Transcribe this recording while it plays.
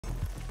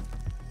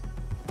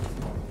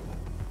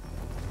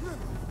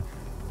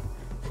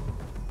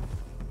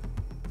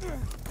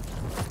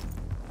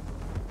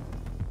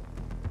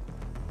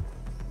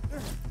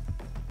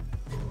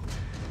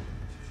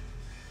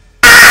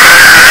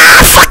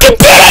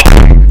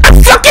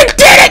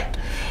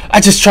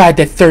just tried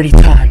that 30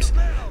 times.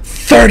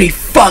 30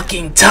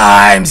 fucking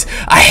times.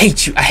 I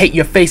hate you. I hate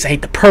your face. I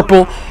hate the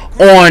purple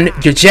on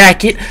your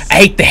jacket. I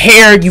hate the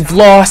hair you've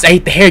lost. I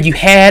hate the hair you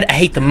had. I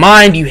hate the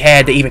mind you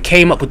had that even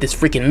came up with this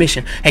freaking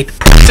mission. I hate the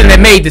person that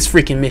made this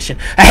freaking mission.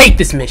 I hate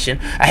this mission.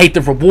 I hate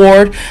the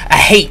reward. I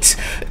hate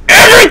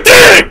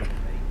everything.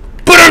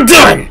 But I'm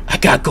done. I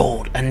got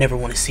gold. I never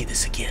want to see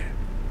this again.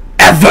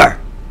 Ever.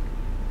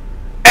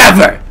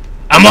 Ever.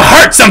 I'm gonna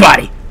hurt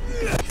somebody.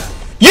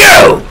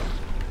 You.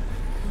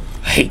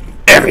 I hate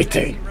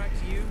everything.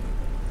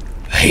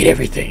 I hate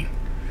everything.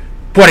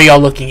 What are y'all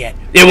looking at?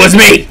 It was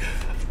me.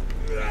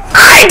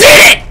 I did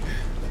it.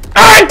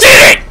 I did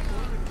it.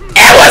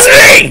 It was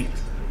me.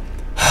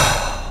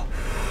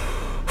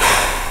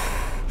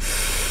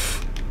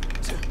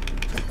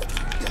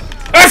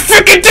 I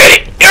freaking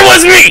did it. It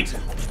was me.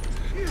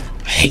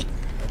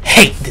 I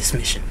hate this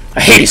mission.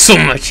 I hate it so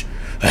much.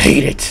 I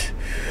hate it.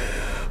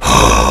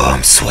 Oh,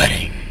 I'm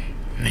sweating.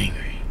 I'm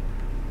angry.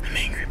 I'm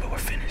angry, but we're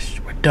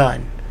finished. We're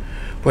done.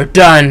 We're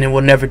done, and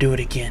we'll never do it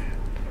again.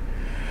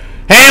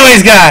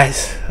 Anyways,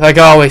 guys, like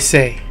I always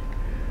say,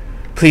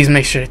 please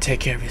make sure to take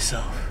care of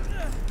yourself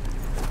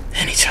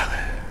and each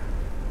other.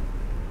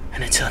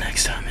 And until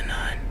next time in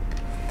 9,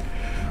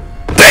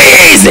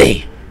 be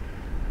easy!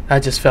 I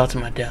just fell to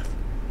my death.